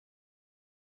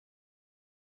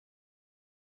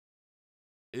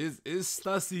is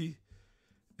Stussy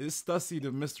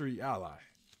the mystery ally?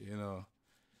 You know,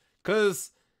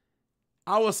 because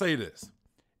I will say this.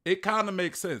 It kind of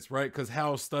makes sense, right? Because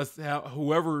how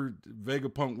whoever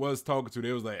Vegapunk was talking to,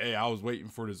 they was like, "Hey, I was waiting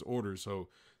for this order." So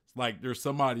it's like there's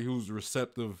somebody who's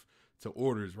receptive to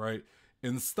orders, right?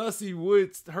 And Stussy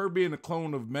her being a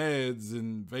clone of Mads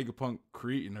and Vegapunk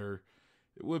creating her,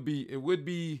 it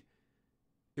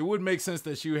would make sense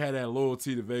that she would have that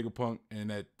loyalty to Vegapunk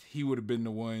and that he would have been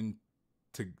the one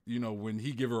to, when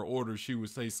he give her orders, she would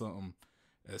say something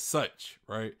as such,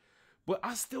 right? But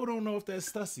I still don't know if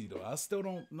that's Stussy, though. I still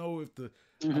don't know if I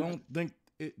don't think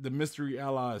the mystery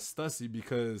ally is Stussy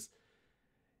because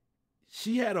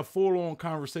she had a full-on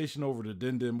conversation over the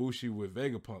Den Den Mushi with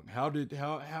Vegapunk. How did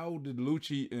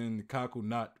Lucci and Kaku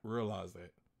not realize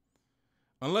that?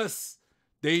 Unless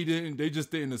they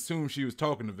just didn't assume she was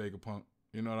talking to Vegapunk.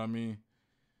 You know what I mean?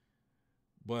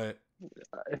 But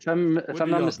if I'm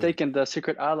not mistaken, the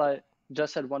secret ally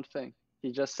just said one thing.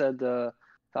 He just said,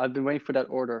 "I've been waiting for that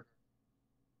order."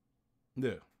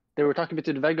 Yeah. They were talking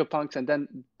to the Vegapunks, and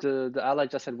then the ally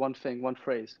just said one thing, one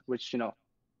phrase, which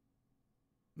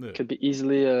could be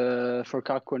easily for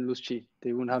Kaku and Lucci.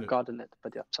 They wouldn't have gotten it.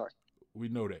 But yeah, sorry. We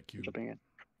know that, Q. Jumping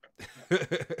in.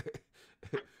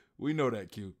 We know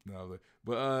that, Q. No,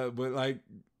 but like.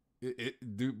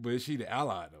 But is she the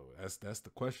ally though? That's the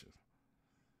question.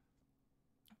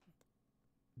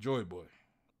 Joy Boy.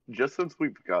 Just since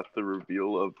we've got the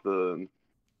reveal of the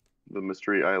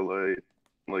mystery ally,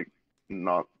 like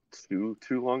not too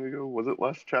long ago, was it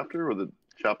last chapter or the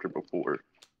chapter before?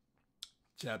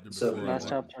 Chapter before. Last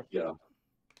chapter. Yeah.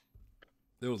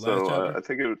 It was last chapter. I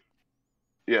think it was.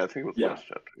 Yeah, I think it was last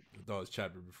chapter. I thought it was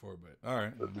chapter before, but all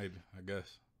right, maybe I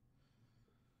guess.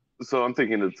 So I'm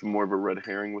thinking it's more of a red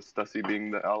herring with Stussy being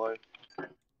the ally. You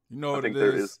know what I think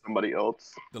there is somebody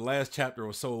else. The last chapter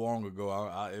was so long ago.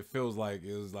 It feels like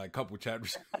it was like a couple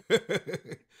chapters.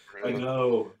 I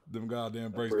know. Them goddamn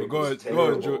breaks. But go ahead,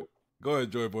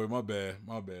 Joy Boy. My bad,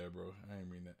 bro. I ain't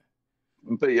mean that.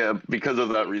 But yeah, because of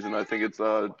that reason, I think it's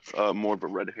more of a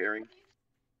red herring.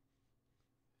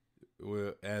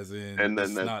 Well, as in, and then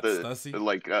it's not Stussy?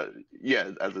 Like, as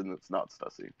in it's not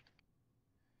Stussy.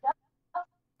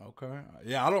 Okay.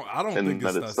 Yeah, I don't and think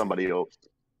that it's it's somebody else.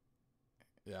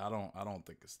 Yeah, I don't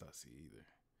think it's Stussy either.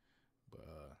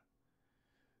 But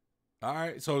all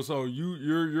right, so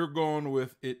you're going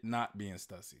with it not being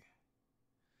Stussy.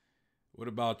 What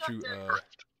about you?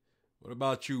 What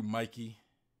about you, Mikey?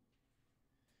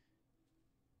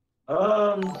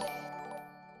 I'm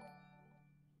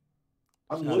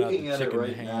looking at it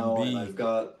right now, and I've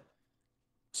got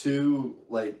two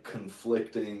like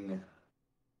conflicting.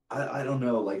 I don't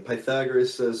know, like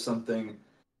Pythagoras says something,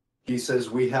 he says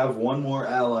we have one more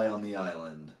ally on the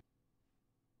island,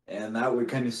 and that would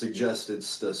kind of suggest it's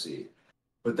Stussy.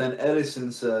 But then Edison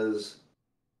says,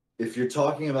 if you're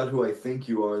talking about who I think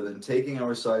you are, then taking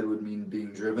our side would mean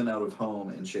being driven out of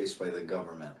home and chased by the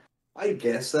government. I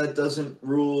guess that doesn't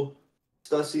rule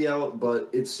Stussy out, but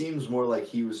it seems more like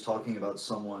he was talking about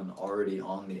someone already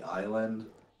on the island.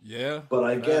 Yeah. But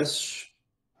I guess...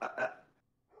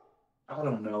 I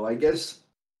don't know. I guess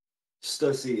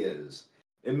Stussy is.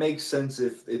 It makes sense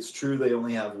if it's true they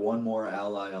only have one more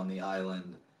ally on the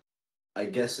island. I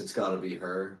guess it's got to be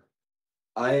her.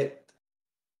 I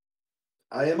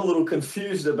am a little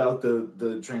confused about the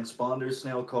transponder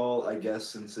snail call, I guess,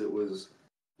 since it was,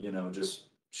 just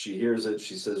she hears it,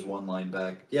 she says one line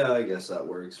back. Yeah, I guess that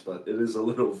works, but it is a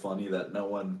little funny that no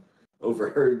one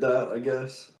overheard that, I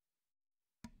guess.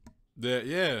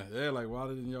 Yeah, like, why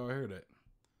didn't y'all hear that?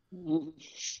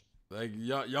 Like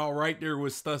y'all right there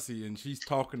with Stussy, and she's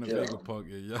talking to Vegapunk.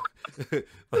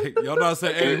 And y'all not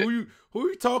saying, "Hey, who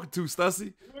you talking to,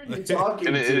 Stussy?" Who are you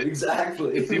talking to?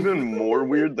 Exactly. It's even more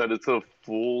weird that it's a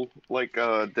full Den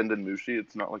Den Mushi.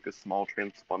 It's not like a small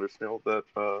transponder snail that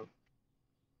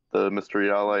the mystery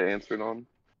ally answered on.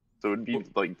 So it'd be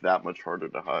like that much harder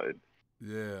to hide.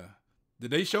 Yeah.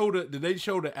 Did they show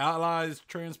the allies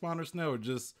transponder snail or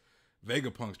just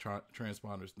Vegapunk's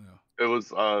transponder snail? It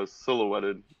was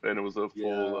silhouetted, and it was a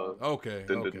full okay.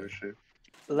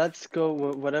 Let's go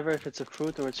whatever, if it's a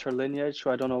fruit or it's her lineage,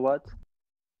 or I don't know what.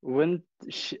 Imagine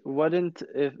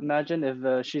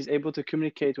if she's able to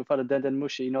communicate without a Den Den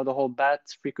Mushi, the whole bat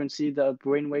frequency, the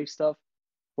brainwave stuff.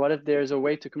 What if there's a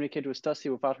way to communicate with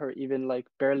Stussy without her even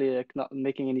barely not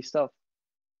making any stuff?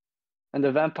 And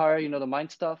the vampire, the mind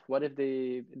stuff. What if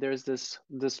there's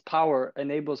this power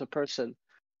enables a person,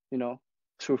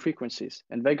 through frequencies,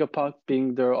 and Vegapunk,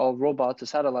 being they're all robots, the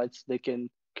satellites, they can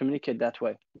communicate that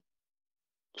way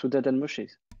through Den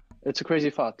Mushis. It's a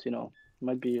crazy thought,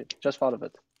 might be just thought of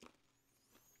it.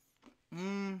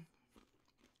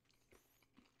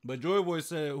 But Joy Boy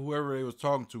said whoever they was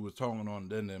talking to was talking on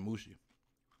Den Den Mushi.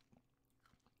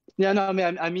 Yeah, no,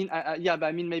 yeah, but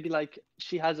I mean maybe like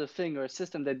she has a thing or a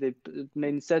system that they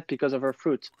made set because of her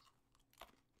fruit.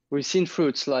 We've seen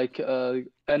fruits like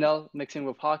NL mixing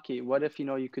with hockey. What if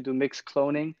you could do mixed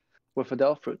cloning with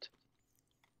Adele fruit?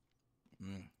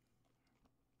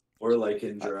 Or like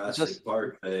in Jurassic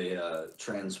Park, they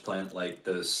transplant like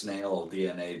the snail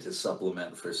DNA to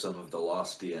supplement for some of the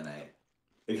lost DNA.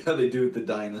 Like how they do with the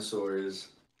dinosaurs,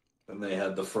 and they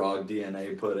had the frog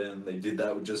DNA put in. They did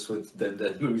that just with Den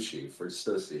Den Mushi for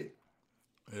Stussy.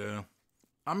 Yeah,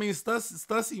 I mean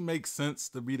Stussy makes sense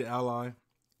to be the ally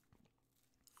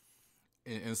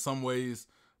in some ways,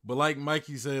 but like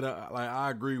Mikey said, I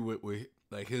agree with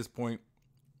like his point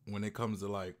when it comes to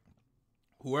like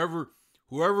whoever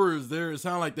is there. It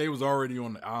sounded like they was already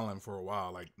on the island for a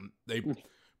while. Like they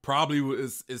probably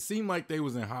was. It seemed like they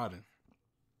was in hiding.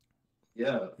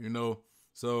 Yeah,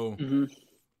 So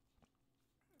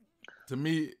to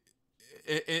me,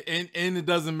 and it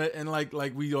doesn't. And like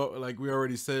we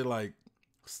already said, like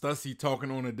Stussy talking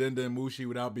on a Den Den Mushi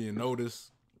without being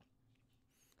noticed.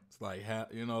 It's like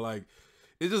like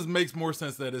it just makes more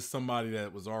sense that it's somebody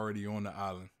that was already on the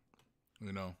island.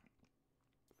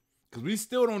 Because we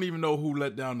still don't even know who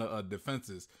let down the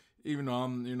defenses. Even though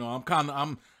I'm kind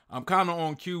of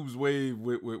on Cube's wave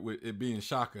with it being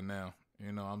Shaka now.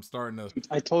 I'm starting to.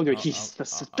 I told you he's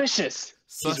suspicious.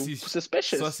 He's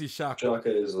suspicious. Sussy Shaka.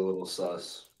 Shaka is a little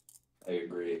sus. I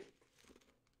agree.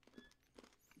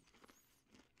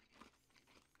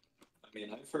 I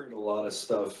mean, I've heard a lot of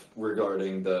stuff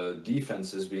regarding the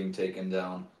defenses being taken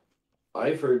down.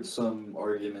 I've heard some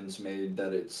arguments made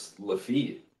that it's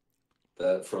Lafitte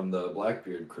that from the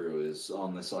Blackbeard crew is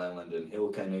on this island, and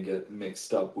he'll kind of get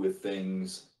mixed up with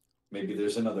things. Maybe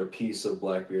there's another piece of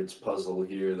Blackbeard's puzzle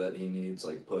here that he needs,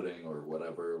 like pudding or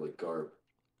whatever, like Garp.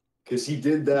 Because he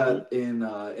did that in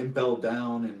Impel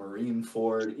Down, in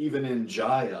Marineford, even in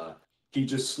Jaya. He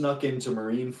just snuck into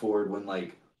Marineford when,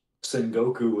 like,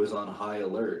 Sengoku was on high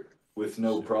alert with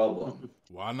no problem.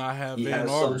 Why not have he Van has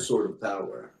Auger? Some sort of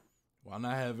power. Why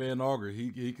not have Van Auger?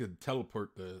 He could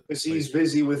teleport the. Because he's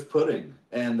busy with pudding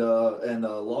and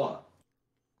law.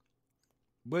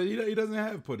 But he doesn't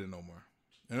have pudding no more.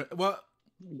 Well,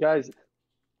 guys,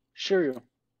 Shiryu.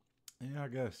 Yeah, I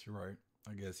guess you're right.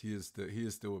 I guess he is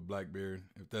still with Blackbeard,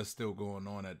 if that's still going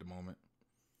on at the moment,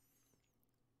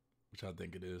 which I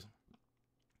think it is.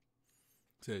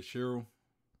 Said Shiro,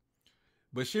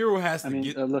 but Shiro has to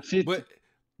get Lafitte.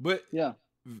 But yeah,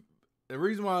 the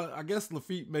reason why I guess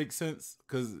Lafitte makes sense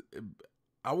because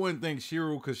I wouldn't think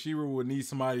Shiro because Shiro would need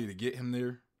somebody to get him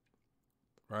there,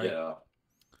 right? Yeah.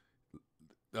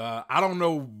 I don't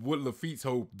know what Lafitte's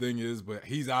whole thing is, but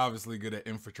he's obviously good at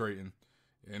infiltrating.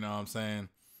 You know what I'm saying?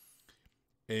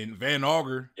 And Van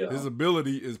Auger, his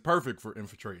ability is perfect for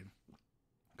infiltrating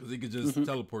because he could just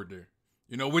teleport there.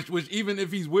 Which even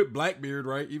if he's with Blackbeard,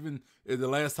 right? Even if the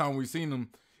last time we seen him,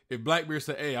 if Blackbeard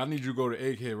said, "Hey, I need you to go to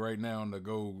Egghead right now and to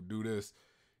go do this,"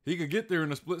 he could get there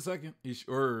in a split second. I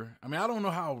don't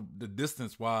know how the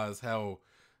distance wise how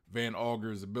Van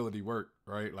Auger's ability worked,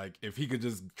 right? Like if he could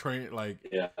just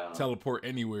teleport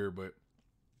anywhere, but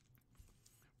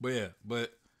did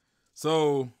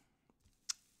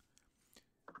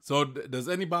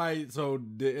anybody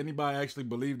actually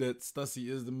believe that Stussy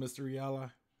is the mystery ally?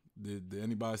 Did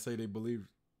anybody say they believe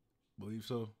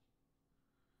so?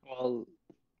 Well,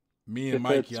 me and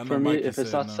Mikey. I know Mikey if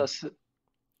it's not no. Stussy,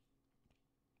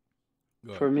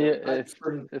 for me,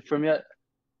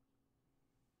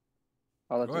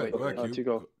 I'll let you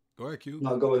go. Go ahead, Q.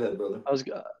 No, go ahead, brother.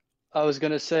 I was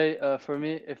gonna say for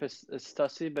me, if it's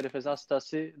Stussy, but if it's not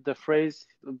Stussy, the phrase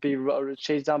 "be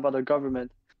chased down by the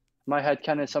government." My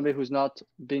headcanon is somebody who's not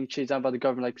being chased down by the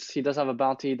government. Like he does have a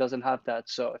bounty, he doesn't have that.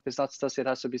 So if it's not Stussy, it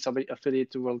has to be somebody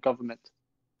affiliated to world government,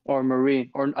 or Marine,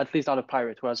 or at least not a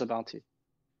pirate who has a bounty.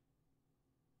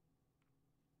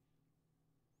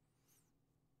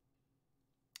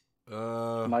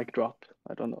 Mic drop.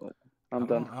 I don't know. I'm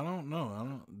done. I don't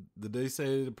know. Did they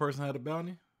say the person had a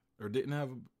bounty or didn't have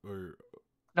or?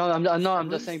 No, I'm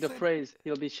just saying the phrase.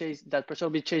 He'll be chased. That person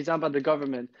will be chased down by the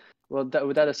government. Well,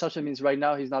 that assumption means right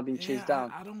now he's not being chased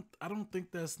down. I don't think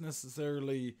that's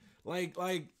necessarily like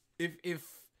if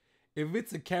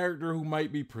it's a character who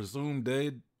might be presumed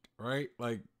dead, right?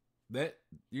 Like that,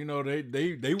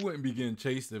 they wouldn't be getting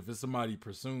chased if it's somebody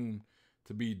presumed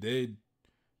to be dead.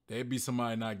 They'd be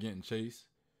somebody not getting chased.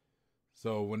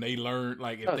 So when they learn,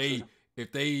 like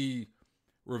if they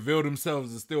reveal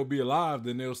themselves to still be alive,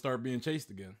 then they'll start being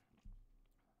chased again.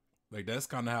 Like that's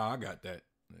kind of how I got that,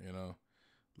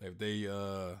 If they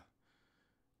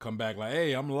come back like,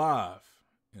 hey, I'm alive,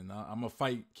 and I'm gonna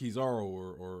fight Kizaru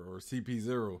or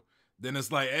CP0. Then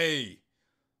it's like, hey,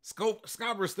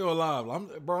 Scopper's still alive.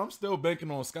 I'm still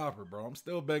banking on Scopper, bro. I'm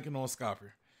still banking on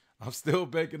Scopper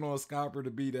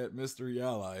to be that mystery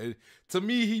ally. To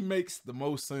me, he makes the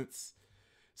most sense.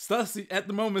 Stussy, at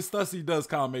the moment, Stussy does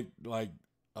kind of make like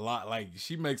a lot, like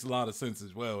she makes a lot of sense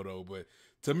as well, though. But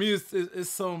to me, it's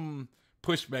some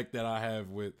pushback that I have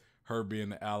with her being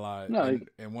the ally. No,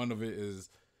 and one of it is,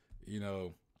 you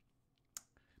know,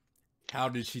 how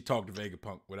did she talk to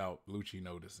Vegapunk without Lucci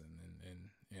noticing, and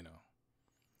you know,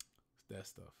 that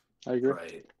stuff. I agree.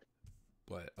 Right.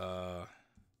 But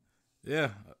yeah,